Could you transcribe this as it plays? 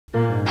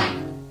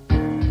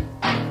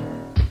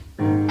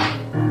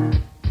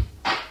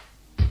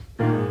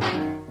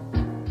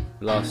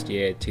last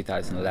year,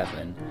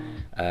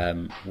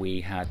 2011,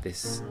 we had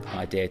this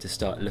idea to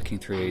start looking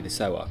through the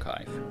So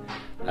archive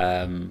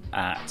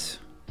at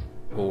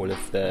all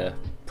of the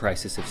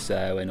process of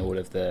So and all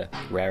of the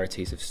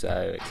rarities of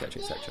So,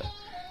 etc, etc.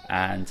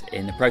 And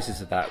in the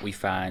process of that, we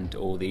found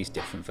all these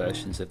different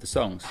versions of the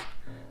songs.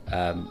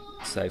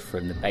 So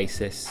from the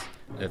basis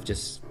of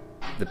just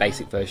the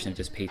basic version of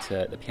just Peter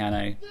at the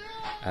piano,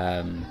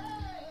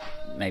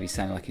 maybe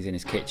sounding like he's in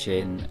his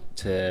kitchen,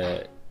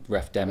 to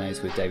rough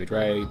demos with David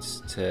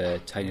Rhodes, to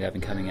Tony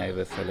Levin coming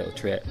over for a little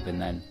trip,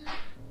 and then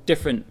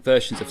different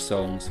versions of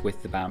songs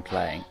with the band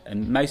playing.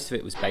 And most of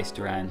it was based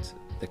around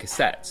the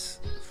cassettes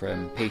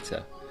from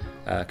Peter,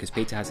 because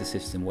Peter has a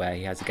system where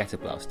he has a ghetto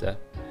blaster,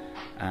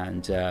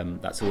 and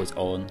that's always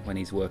on when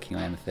he's working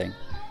on anything,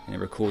 and it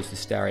records the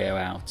stereo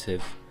out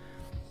of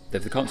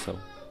the console.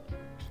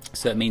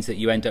 So it means that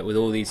you end up with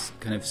all these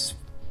kind of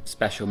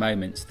special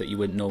moments that you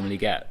wouldn't normally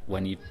get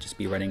when you'd just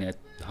be running a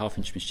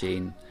half-inch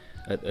machine,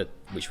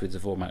 which was the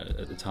format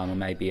at the time, or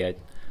maybe a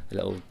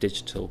little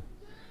digital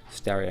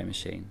stereo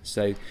machine.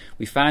 So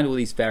we found all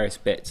these various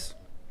bits.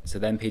 So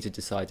then Peter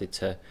decided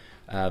to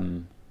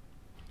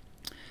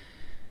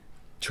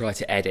try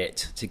to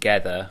edit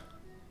together,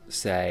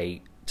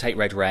 say, take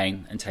Red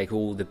Rain and take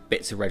all the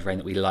bits of Red Rain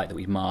that we liked, that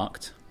we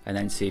marked, and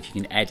then see if you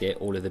can edit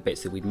all of the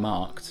bits that we'd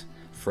marked,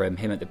 from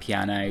him at the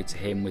piano, to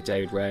him with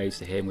David Rhodes,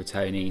 to him with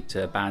Tony,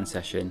 to a band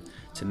session,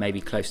 to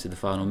maybe close to the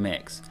final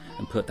mix,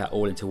 and put that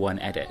all into one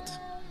edit.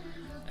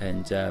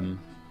 And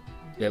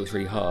it was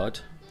really hard,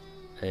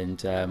 and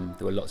there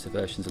were lots of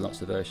versions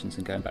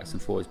and going backs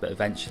and forwards, but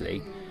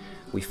eventually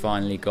we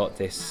finally got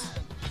this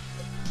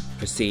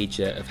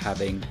procedure of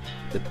having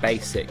the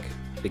basic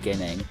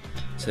beginning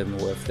to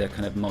more of the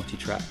kind of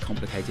multi-track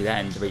complicated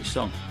end of each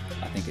song.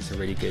 I think it's a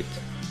really good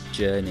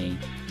journey,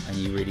 and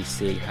you really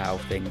see how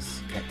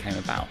things came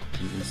about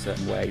in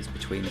certain ways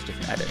between these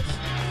different edits.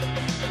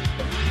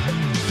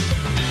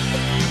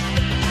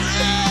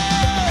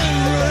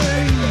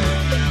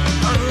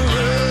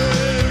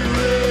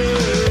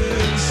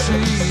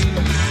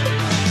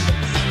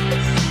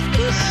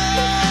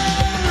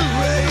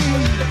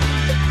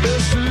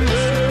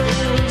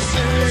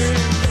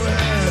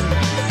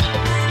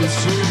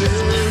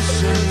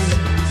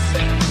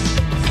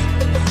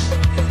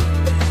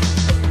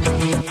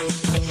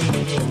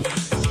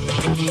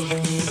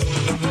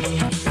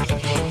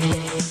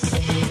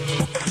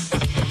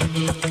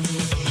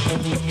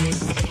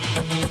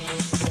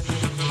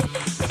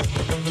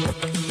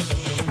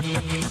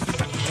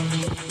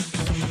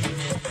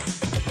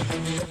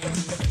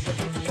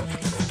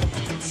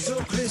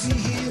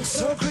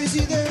 So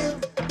crazy there,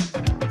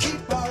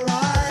 keep our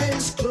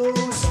eyes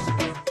closed.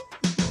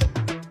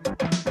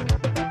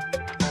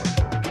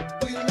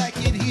 We like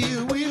it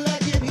here, we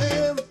like it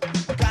there,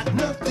 got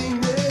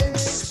nothing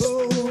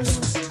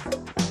exposed.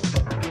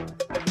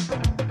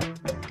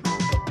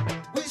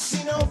 We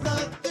see no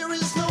blood, there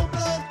is no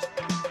blood,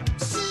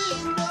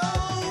 see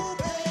no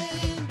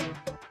pain.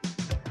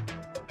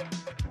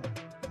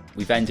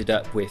 We've ended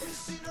up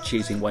with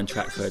choosing one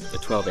track for a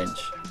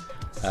 12-inch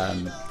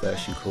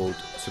version called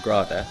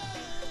Segrada,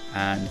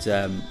 and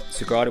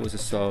Segrada was a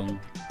song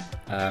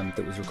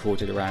that was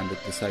recorded around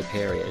the So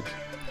period,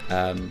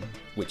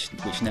 which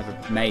never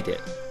made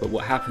it. But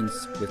what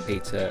happens with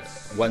Peter,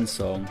 one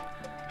song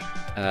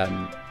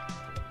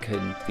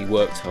can be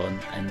worked on,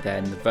 and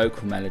then the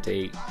vocal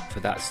melody for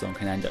that song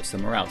can end up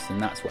somewhere else,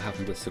 and that's what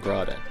happened with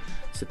Segrada.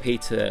 So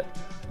Peter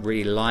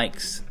really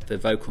likes the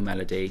vocal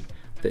melody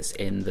that's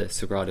in the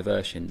Segrada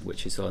version,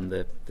 which is on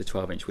the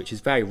 12-inch, which is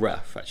very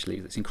rough, actually.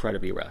 It's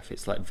incredibly rough.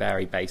 It's like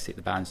very basic.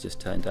 The band's just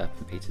turned up,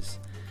 and Peter's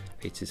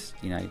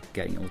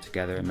getting it all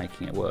together and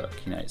making it work.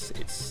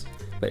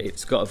 But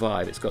it's got a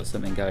vibe. It's got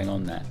something going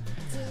on there.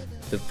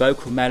 The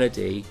vocal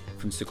melody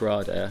from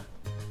Segrada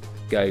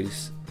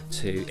goes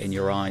to "In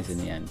Your Eyes" in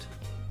the end,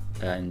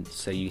 and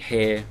so you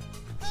hear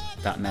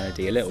that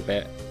melody a little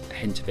bit, a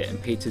hint of it,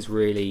 and Peter's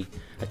really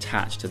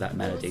attached to that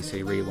melody, so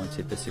he really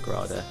wanted the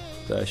Segrada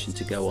version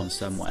to go on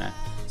somewhere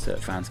so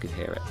that fans could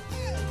hear it.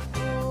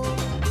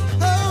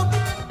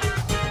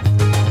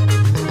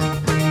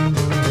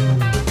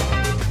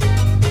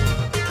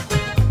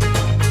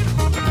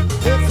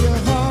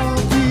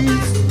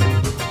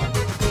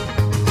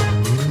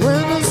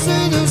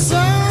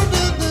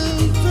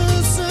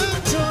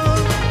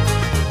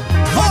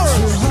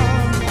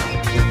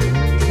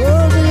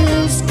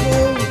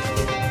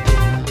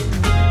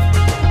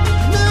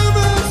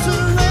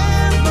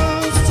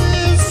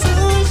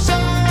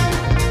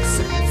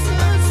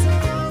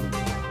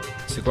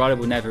 Segrada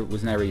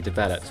was never really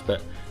developed,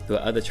 but there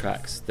were other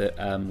tracks that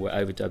were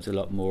overdubbed a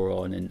lot more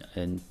on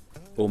and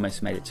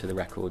almost made it to the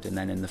record, and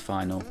then in the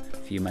final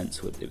few months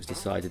it was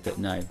decided that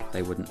no,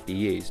 they wouldn't be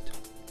used.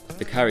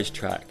 The Courage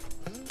track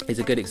is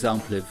a good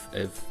example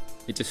of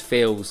it just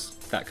feels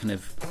that kind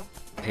of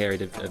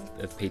period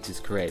of Peter's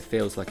career. It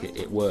feels like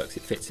it works,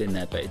 it fits in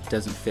there, but it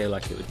doesn't feel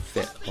like it would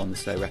fit on the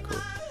So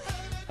record.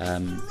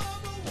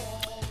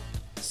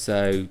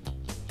 So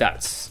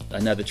that's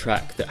another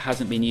track that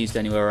hasn't been used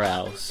anywhere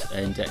else,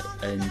 and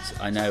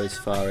I know as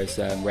far as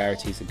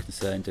rarities are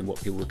concerned and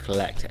what people would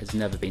collect, it has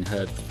never been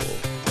heard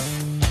before.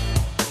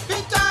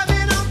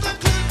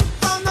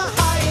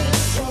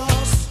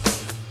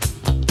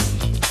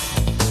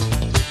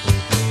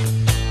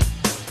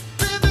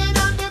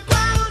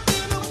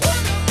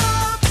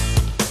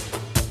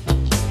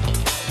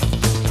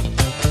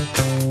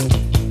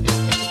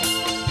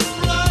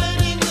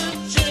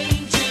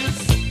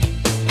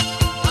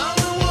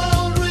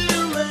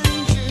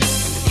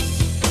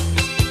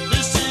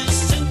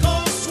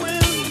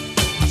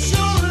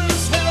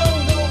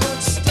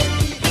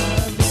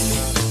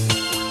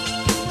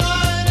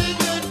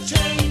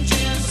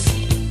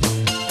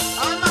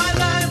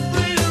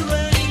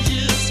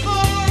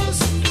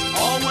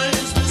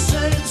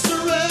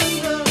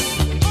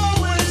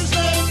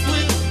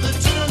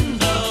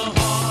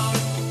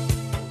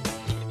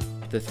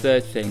 The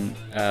third thing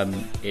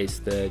is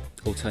the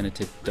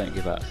alternative Don't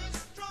Give Up.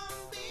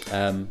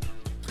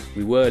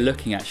 We were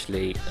looking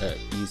actually at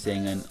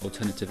using an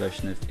alternative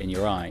version of In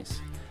Your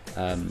Eyes,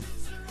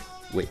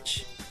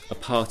 which a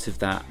part of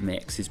that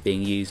mix is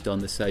being used on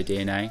the So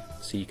DNA,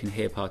 so you can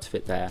hear part of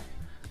it there.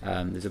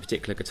 There's a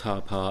particular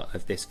guitar part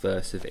of this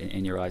verse of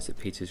In Your Eyes that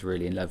Peter's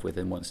really in love with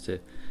and wants to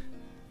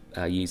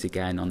use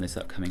again on this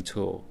upcoming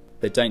tour.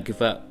 But Don't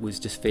Give Up was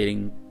just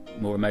feeling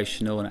more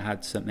emotional and it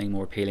had something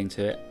more appealing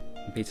to it.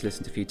 And Peter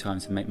listened a few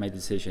times and made the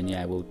decision,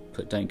 yeah, we'll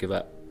put Don't Give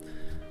Up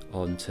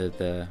onto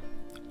the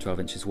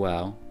 12-inch as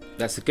well.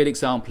 That's a good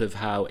example of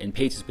how in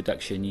Peter's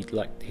production he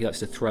likes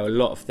to throw a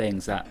lot of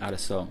things at a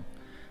song,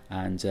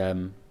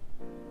 and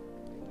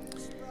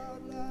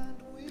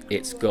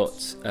it's got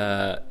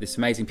this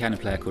amazing piano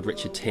player called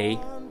Richard T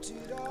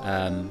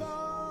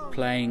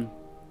playing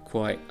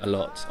quite a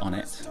lot on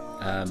it,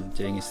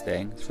 doing his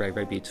thing. It's very,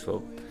 very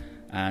beautiful,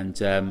 and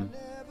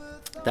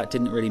that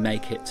didn't really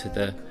make it to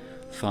the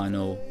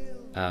final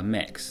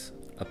mix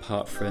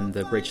apart from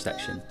the bridge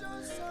section,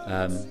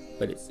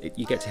 but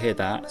you get to hear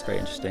that. It's very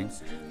interesting,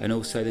 and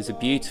also there's a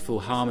beautiful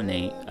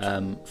harmony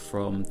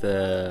from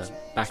the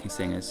backing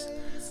singers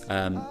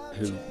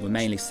who were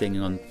mainly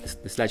singing on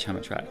the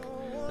Sledgehammer track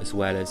as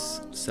well as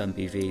some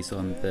BVs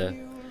on the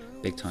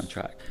Big Time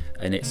track,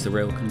 and it's a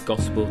real kind of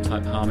gospel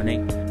type harmony.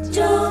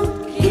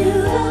 Don't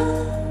give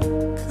up,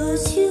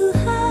 'cause you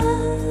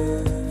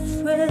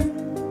have friends.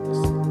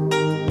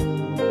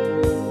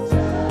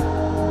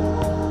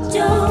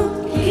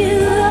 Don't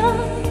give up,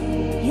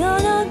 you're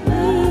not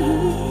beaten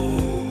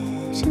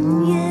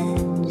yet.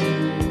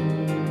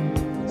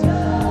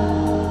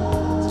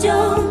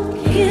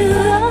 Don't give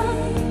up,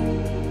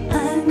 I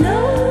know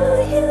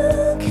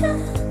you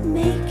can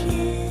make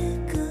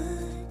it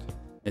good.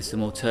 There's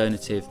some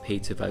alternative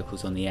Peter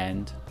vocals on the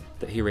end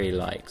that he really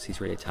likes, he's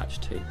really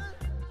attached to.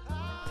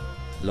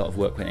 A lot of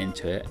work went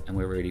into it and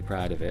we're really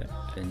proud of it,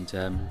 and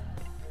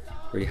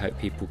really hope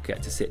people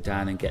get to sit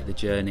down and get the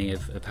journey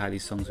of how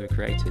these songs were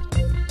created.